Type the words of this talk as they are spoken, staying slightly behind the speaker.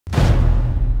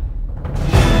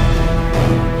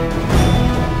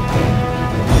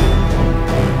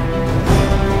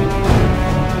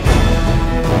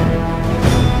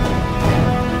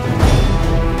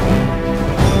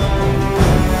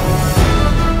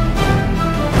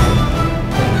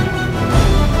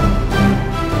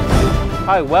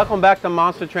Hi, welcome back to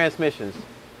Monster Transmissions.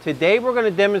 Today we're going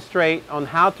to demonstrate on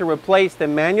how to replace the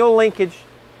manual linkage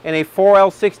in a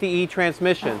 4L60E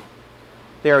transmission.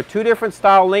 There are two different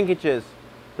style linkages.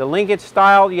 The linkage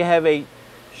style, you have a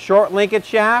short linkage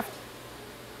shaft,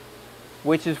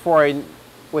 which is for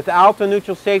without the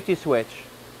neutral safety switch.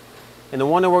 And the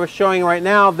one that we're showing right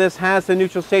now, this has the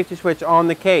neutral safety switch on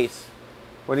the case.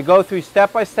 We're going to go through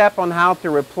step by step on how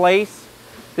to replace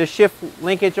the shift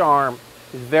linkage arm.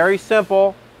 It's very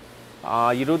simple.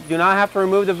 You do not have to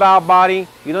remove the valve body.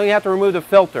 You don't even have to remove the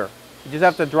filter. You just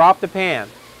have to drop the pan.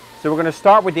 So we're going to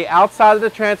start with the outside of the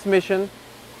transmission.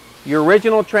 Your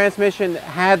original transmission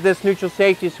had this neutral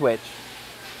safety switch,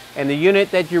 and the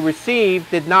unit that you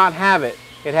received did not have it.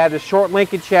 It had the short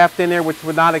linkage shaft in there which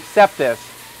would not accept this.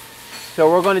 So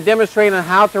we're going to demonstrate on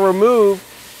how to remove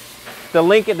the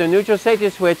neutral safety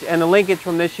switch and the linkage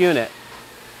from this unit.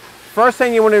 First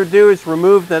thing you want to do is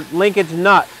remove the linkage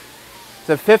nut. It's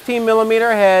a 15mm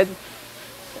head.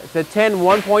 It's a 10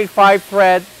 1.5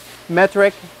 thread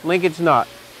metric linkage nut.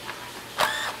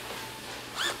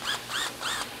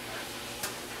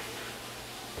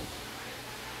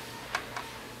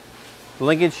 The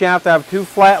linkage shaft have two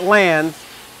flat lands,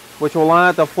 which will line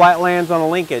up the flat lands on the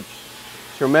linkage.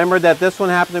 So remember that this one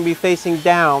happens to be facing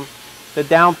down, the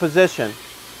down position.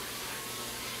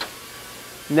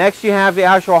 Next you have the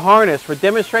actual harness. For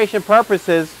demonstration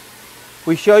purposes,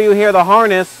 we show you here the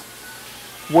harness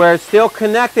where it's still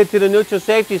connected to the neutral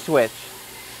safety switch.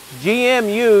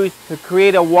 GM used to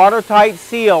create a watertight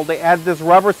seal. They added this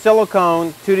rubber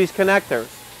silicone to these connectors.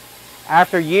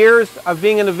 After years of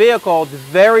being in the vehicle, it's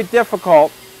very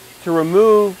difficult to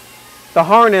remove the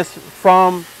harness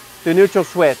from the neutral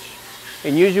switch.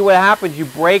 And usually what happens, you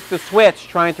break the switch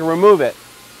trying to remove it.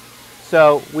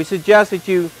 So we suggest that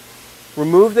you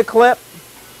remove the clip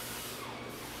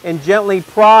and gently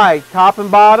pry top and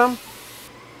bottom,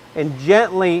 and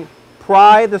gently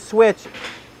pry the switch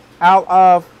out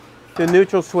of the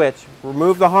neutral switch.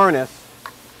 Remove the harness.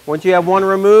 Once you have one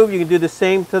removed, you can do the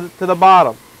same to the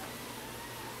bottom.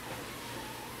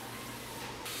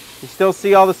 You still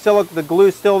see all the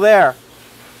glue still there.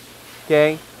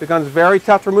 Okay, it becomes very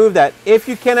tough to remove that. If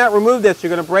you cannot remove this, you're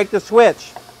going to break the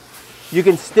switch. You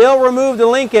can still remove the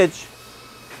linkage,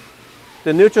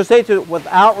 the neutral safety,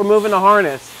 without removing the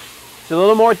harness. It's a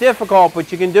little more difficult,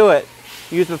 but you can do it.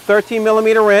 Use a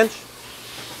 13mm wrench,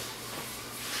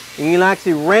 and you can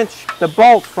actually wrench the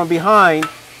bolt from behind.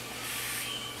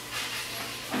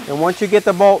 And once you get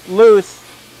the bolt loose,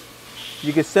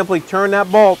 you can simply turn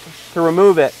that bolt to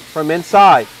remove it from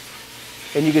inside.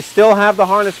 And you can still have the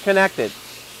harness connected.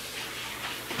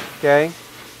 Okay?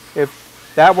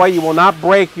 That way you will not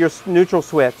break your neutral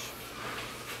switch.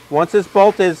 Once this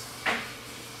bolt is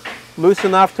loose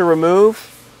enough to remove,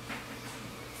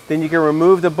 then you can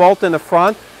remove the bolt in the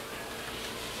front.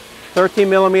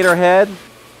 13mm head.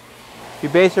 You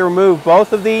basically remove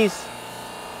both of these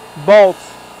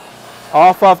bolts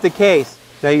off of the case.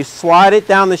 Now you slide it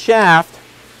down the shaft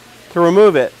to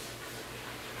remove it.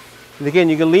 And again,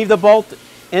 you can leave the bolt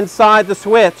inside the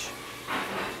switch.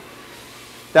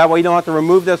 That way you don't have to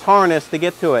remove this harness to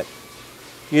get to it.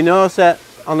 You notice that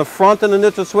on the front of the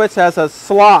neutral switch has a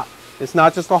slot. It's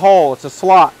not just a hole, it's a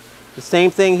slot. The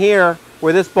same thing here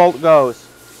where this bolt goes.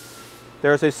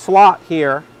 There's a slot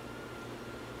here.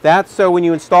 That's so when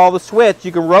you install the switch,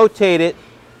 you can rotate it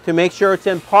to make sure it's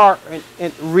in park,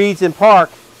 it reads in park.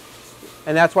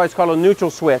 And that's why it's called a neutral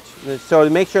switch. So to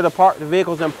make sure the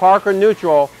vehicle's in park or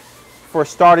neutral for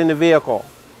starting the vehicle.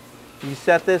 You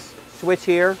set this switch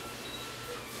here.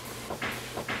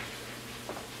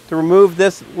 To remove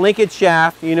this linkage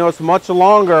shaft, you know it's much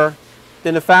longer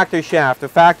than the factory shaft. The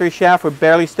factory shaft would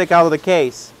barely stick out of the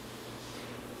case.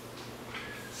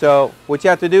 So what you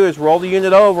have to do is roll the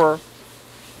unit over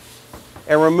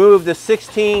and remove the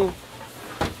 16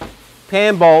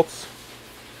 pan bolts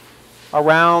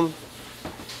around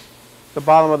the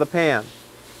bottom of the pan.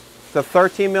 It's a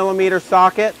 13mm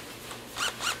socket.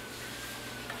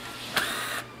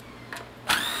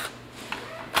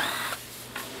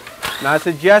 Now I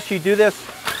suggest you do this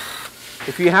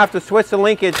if you have to switch the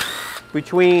linkage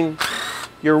between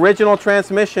your original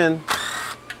transmission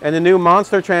and the new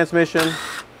Monster transmission.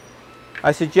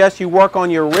 I suggest you work on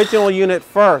your original unit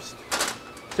first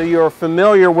so you're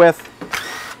familiar with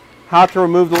how to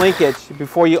remove the linkage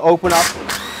before you open up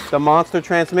the Monster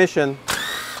transmission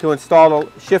to install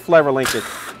the shift lever linkage.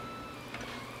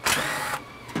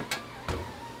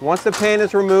 Once the pan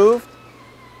is removed,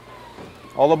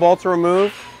 all the bolts are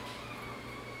removed,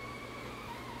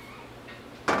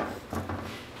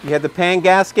 you have the pan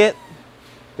gasket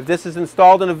If this is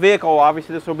installed in a vehicle,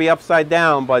 obviously this will be upside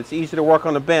down, but it's easy to work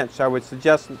on the bench. So I would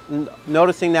suggest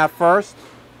noticing that first.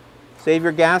 Save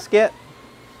your gasket.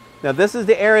 Now this is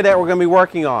the area that we're going to be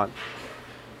working on.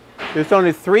 There's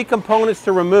only 3 components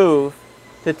to remove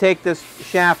to take this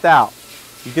shaft out.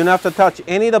 You do not have to touch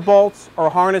any of the bolts or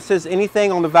harnesses,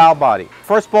 anything on the valve body.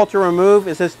 First bolt to remove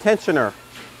is this tensioner,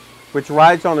 which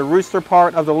rides on the rooster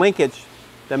part of the linkage,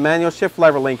 the manual shift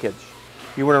lever linkage.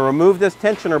 You want to remove this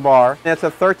tensioner bar. It's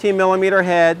a 13mm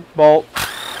head bolt.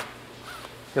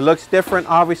 It looks different,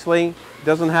 obviously. It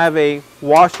doesn't have a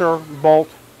washer bolt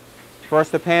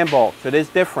versus the pan bolt, so it is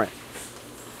different.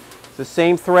 It's the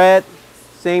same thread,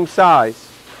 same size.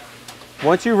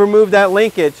 Once you remove that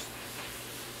linkage,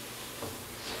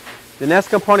 the next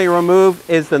component you remove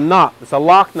is the nut. It's a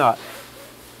lock nut.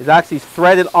 It's actually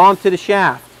threaded onto the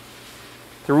shaft.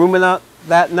 To remove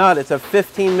that nut, it's a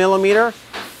 15mm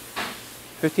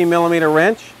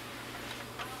wrench.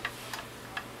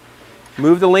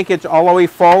 Move the linkage all the way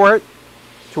forward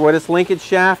to where this linkage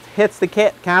shaft hits the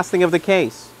casting of the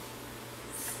case.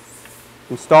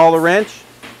 Install the wrench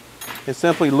and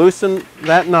simply loosen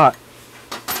that nut.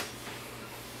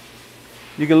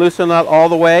 You can loosen the nut all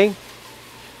the way.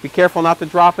 Be careful not to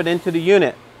drop it into the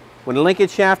unit. When the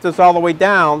linkage shaft is all the way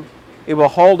down, it will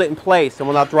hold it in place and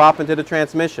will not drop into the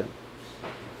transmission.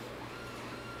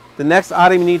 The next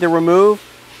item you need to remove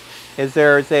is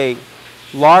there's a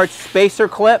large spacer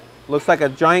clip. Looks like a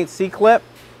giant C-clip.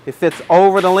 It fits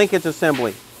over the linkage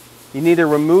assembly. You need to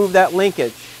remove that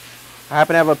linkage. I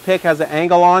happen to have a pick, has an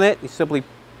angle on it. You simply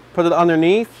put it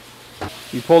underneath.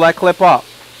 You pull that clip up.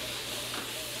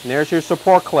 And there's your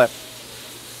support clip.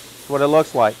 That's what it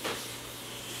looks like.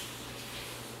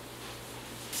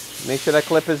 Make sure that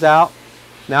clip is out.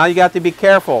 Now you got to be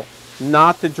careful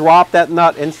not to drop that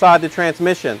nut inside the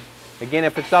transmission. Again,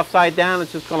 if it's upside down,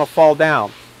 it's just going to fall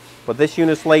down. But this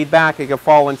unit's laid back, it can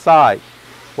fall inside.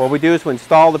 What we do is we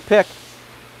install the pick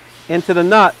into the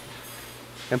nut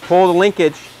and pull the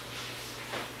linkage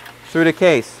through the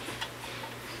case.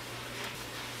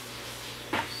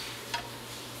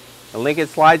 The linkage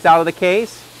slides out of the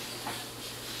case,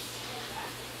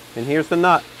 and here's the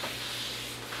nut.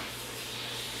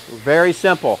 Very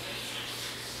simple.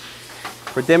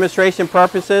 For demonstration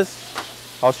purposes,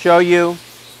 I'll show you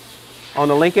on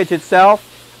the linkage itself.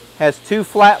 Has 2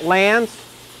 flat lands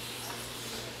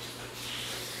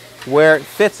where it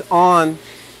fits on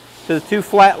to the 2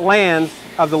 flat lands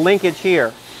of the linkage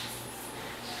here.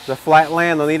 The flat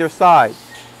land on either side.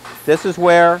 This is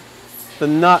where the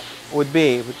nut would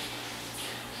be. It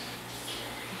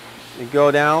would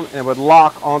go down and it would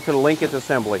lock onto the linkage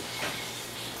assembly.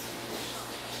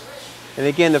 And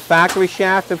again, the factory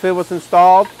shaft, if it was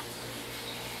installed,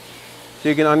 so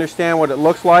you can understand what it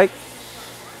looks like.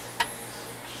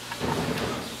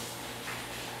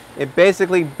 It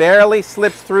basically barely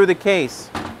slips through the case.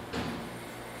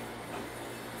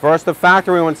 Versus the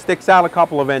factory one sticks out a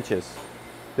couple of inches.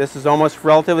 This is almost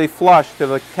relatively flush to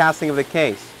the casting of the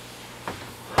case.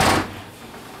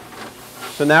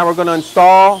 So now we're going to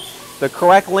install the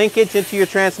correct linkage into your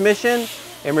transmission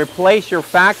and replace your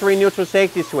factory neutral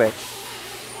safety switch.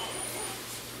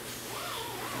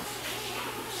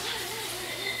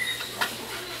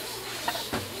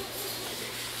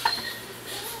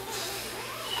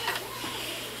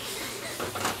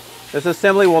 This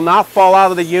assembly will not fall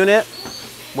out of the unit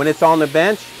when it's on the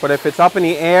bench, but if it's up in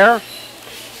the air,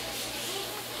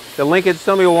 the linkage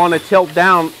assembly will want to tilt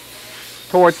down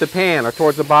towards the pan or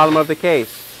towards the bottom of the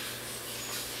case.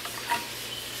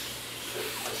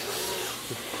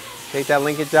 Take that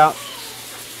linkage out.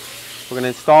 We're going to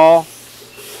install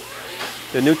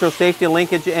the neutral safety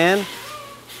linkage in.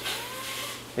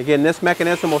 Again, this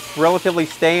mechanism will relatively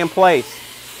stay in place.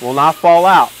 Will not fall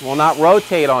out. Will not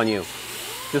rotate on you.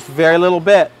 Just a very little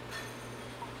bit.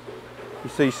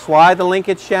 So you slide the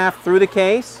linkage shaft through the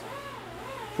case,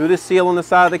 through the seal on the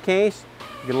side of the case.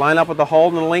 You can line up with the hole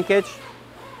in the linkage.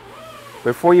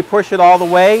 Before you push it all the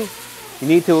way, you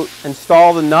need to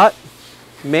install the nut.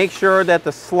 Make sure that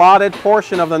the slotted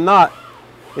portion of the nut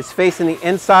is facing the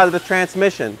inside of the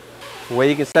transmission. The way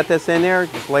you can set this in there,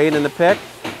 just lay it in the pick,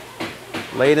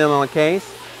 lay it in on the case.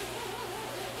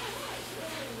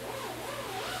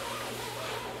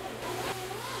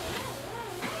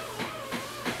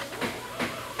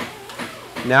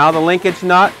 Now the linkage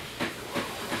nut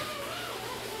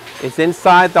is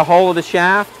inside the hole of the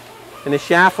shaft, and the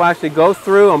shaft will actually go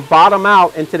through and bottom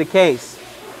out into the case.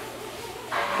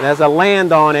 It has a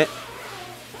land on it.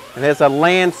 It has a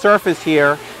land surface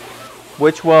here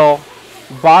which will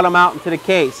bottom out into the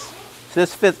case. So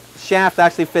this shaft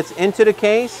actually fits into the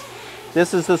case.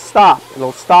 This is the stop.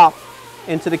 It'll stop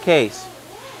into the case.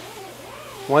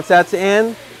 Once that's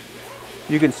in,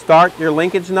 you can start your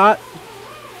linkage nut.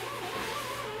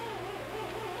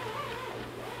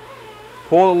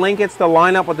 Pull the linkage to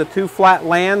line up with the two flat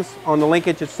lands on the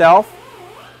linkage itself.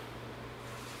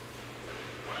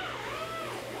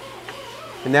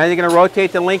 And now you're going to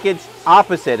rotate the linkage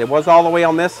opposite. It was all the way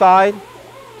on this side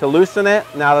to loosen it.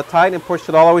 Now to tighten and push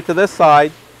it all the way to this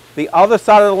side. The other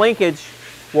side of the linkage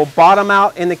will bottom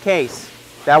out in the case.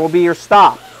 That will be your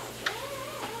stop.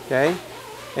 Okay?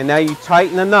 And now you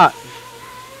tighten the nut.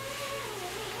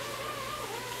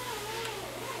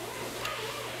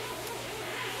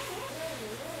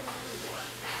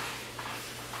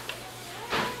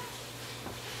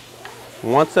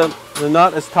 Once the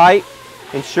nut is tight,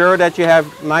 ensure that you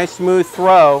have nice smooth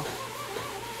throw.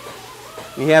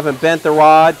 You haven't bent the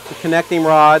rod, the connecting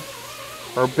rod,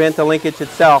 or bent the linkage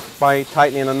itself by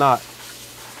tightening the nut.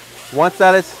 Once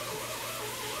that is,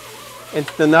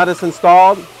 the nut is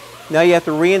installed, now you have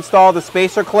to reinstall the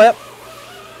spacer clip.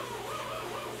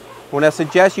 When I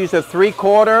suggest use a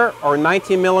 3/4 or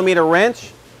 19 millimeter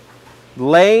wrench,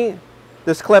 lay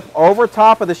this clip over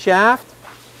top of the shaft,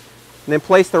 and then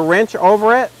place the wrench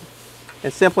over it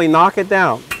and simply knock it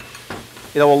down.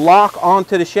 It will lock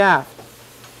onto the shaft.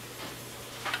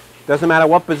 Doesn't matter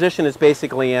what position it's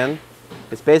basically in.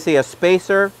 It's basically a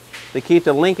spacer to keep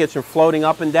the linkage from floating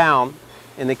up and down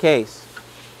in the case.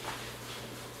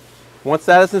 Once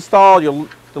that is installed,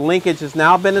 the linkage has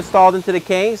now been installed into the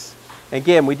case.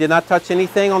 Again, we did not touch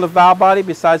anything on the valve body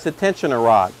besides the tensioner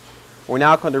rod. We're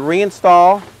now going to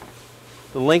reinstall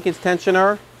the linkage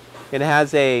tensioner. It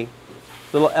has a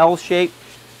little L-shaped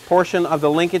portion of the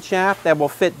linkage shaft that will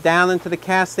fit down into the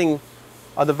casting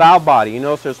of the valve body. You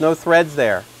notice there's no threads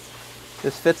there.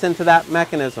 This fits into that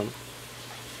mechanism,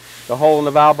 the hole in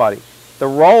the valve body. The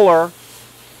roller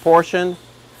portion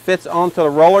fits onto the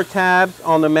roller tabs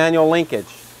on the manual linkage.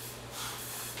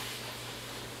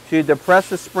 So you depress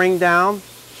the spring down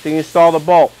to install the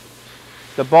bolt.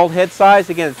 The bolt head size,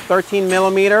 again, it's 13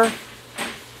 millimeter.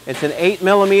 It's an 8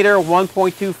 millimeter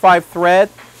 1.25 thread.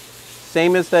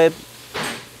 Same as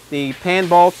the pan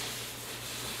bolts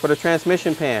for the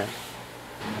transmission pan.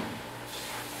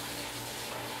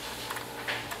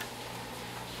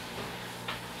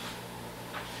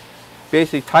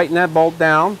 Basically tighten that bolt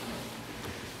down.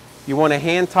 You want to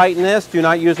hand tighten this. Do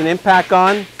not use an impact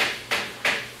gun.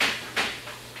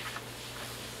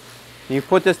 You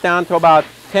put this down to about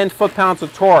 10 foot-pounds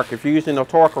of torque if you're using a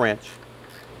torque wrench.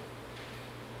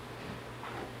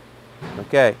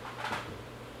 Okay.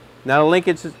 Now the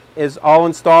linkage is all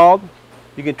installed.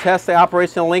 You can test the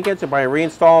operation of the linkage by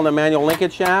reinstalling the manual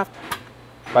linkage shaft.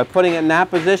 By putting it in that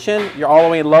position, you're all the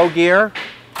way in low gear.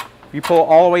 If you pull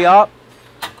all the way up,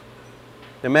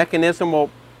 the mechanism will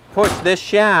push this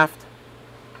shaft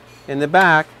in the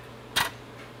back,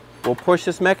 will push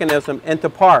this mechanism into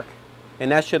park.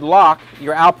 And that should lock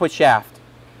your output shaft.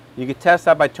 You can test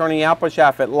that by turning the output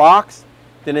shaft. If it locks,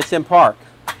 then it's in park.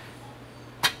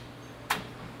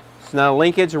 So now the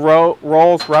linkage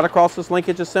rolls right across this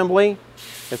linkage assembly.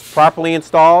 It's properly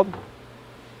installed.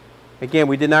 Again,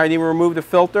 we did not even remove the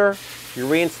filter. You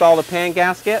reinstall the pan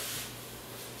gasket.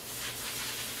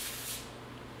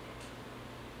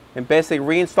 And basically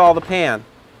reinstall the pan.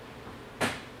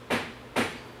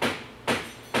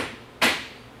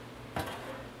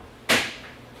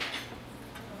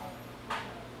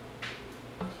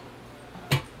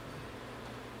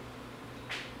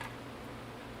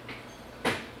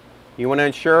 You want to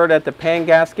ensure that the pan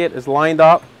gasket is lined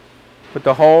up with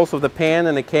the holes of the pan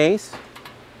in the case.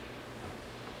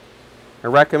 I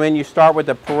recommend you start with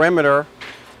the perimeter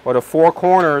or the four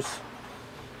corners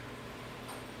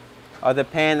of the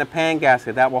pan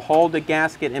gasket. That will hold the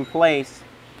gasket in place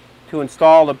to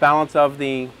install the balance of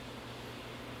the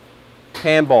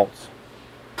pan bolts.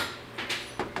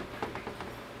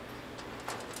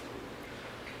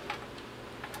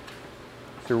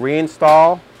 To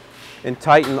reinstall and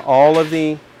tighten all of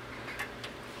the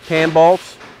pan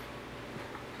bolts.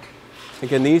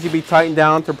 Again, these will be tightened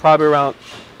down to probably around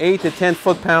 8 to 10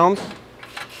 foot-pounds.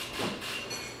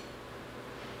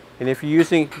 And if you're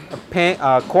using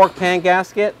a cork pan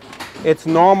gasket, it's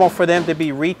normal for them to be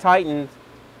retightened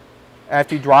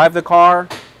after you drive the car,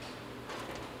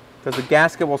 because the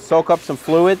gasket will soak up some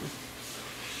fluid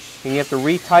and you have to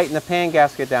retighten the pan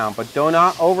gasket down. But do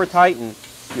not over-tighten.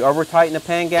 If you over-tighten the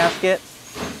pan gasket,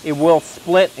 it will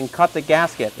split and cut the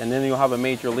gasket, and then you'll have a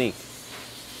major leak.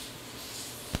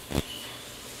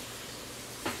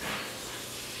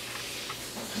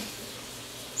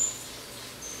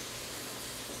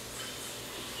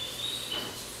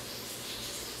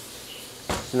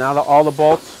 So now that all the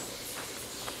bolts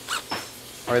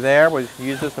are there. We'll just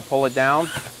use this to pull it down.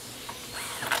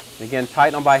 Again,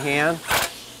 tighten them by hand.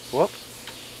 Whoops.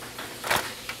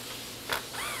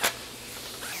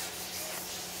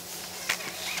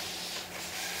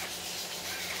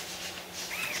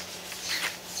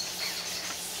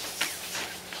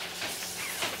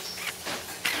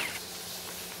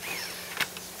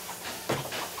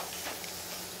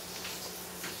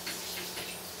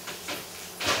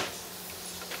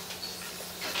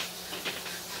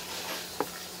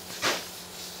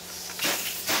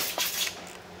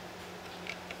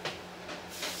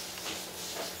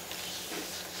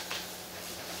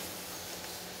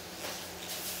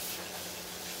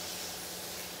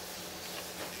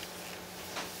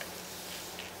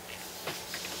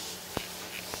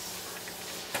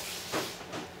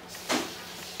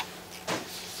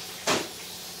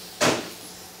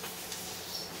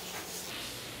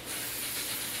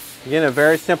 Again, a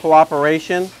very simple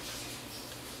operation.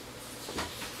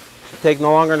 It'll take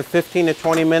no longer than 15 to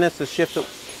 20 minutes to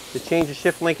change the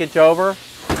shift linkage over.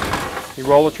 You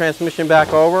roll the transmission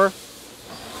back over.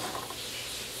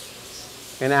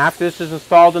 And after this is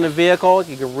installed in the vehicle,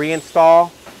 you can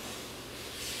reinstall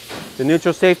the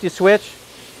neutral safety switch.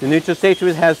 The neutral safety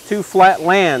switch has two flat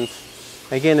lands.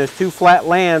 Again, there's two flat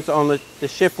lands on the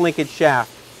shift linkage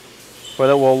shaft. But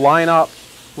it will line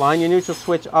your neutral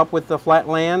switch up with the flat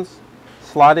lands,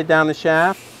 slide it down the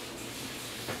shaft,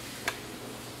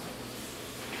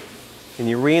 and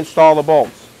you reinstall the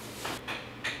bolts.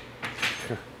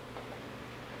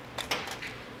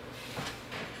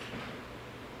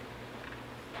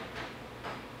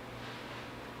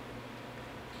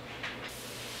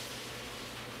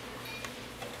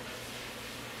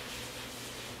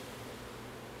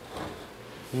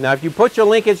 Now if you put your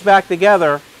linkage back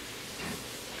together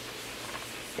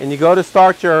and you go to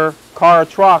start your car or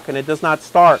truck and it does not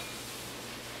start,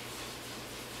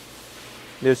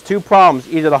 there's two problems.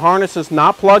 Either the harness is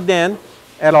not plugged in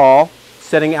at all,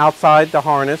 sitting outside the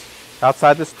harness,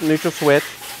 outside the neutral switch,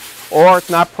 or it's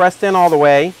not pressed in all the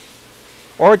way,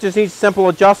 or it just needs simple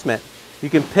adjustment. You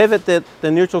can pivot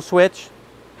the neutral switch, so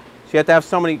you have to have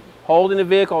somebody holding the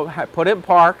vehicle, put it in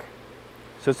park,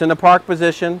 so it's in the park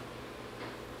position,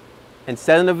 and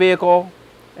set in the vehicle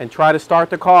and try to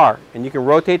start the car. And you can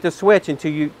rotate the switch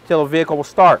until the vehicle will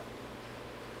start.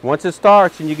 Once it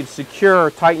starts, and you can secure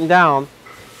or tighten down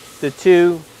the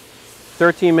two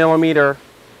 13mm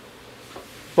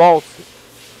bolts,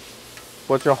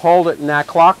 which will hold it in that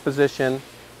clock position.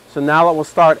 So now it will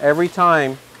start every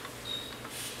time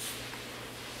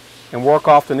and work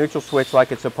off the neutral switch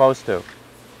like it's supposed to.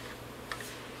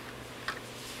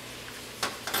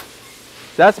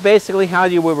 So that's basically how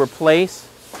you would replace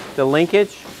the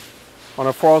linkage on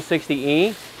a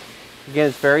 4060E. Again,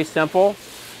 it's very simple.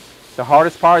 The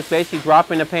hardest part is basically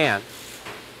dropping the pan.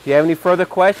 If you have any further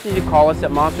questions, you call us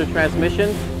at Monster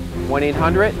Transmission,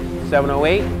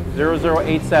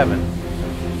 1-800-708-0087.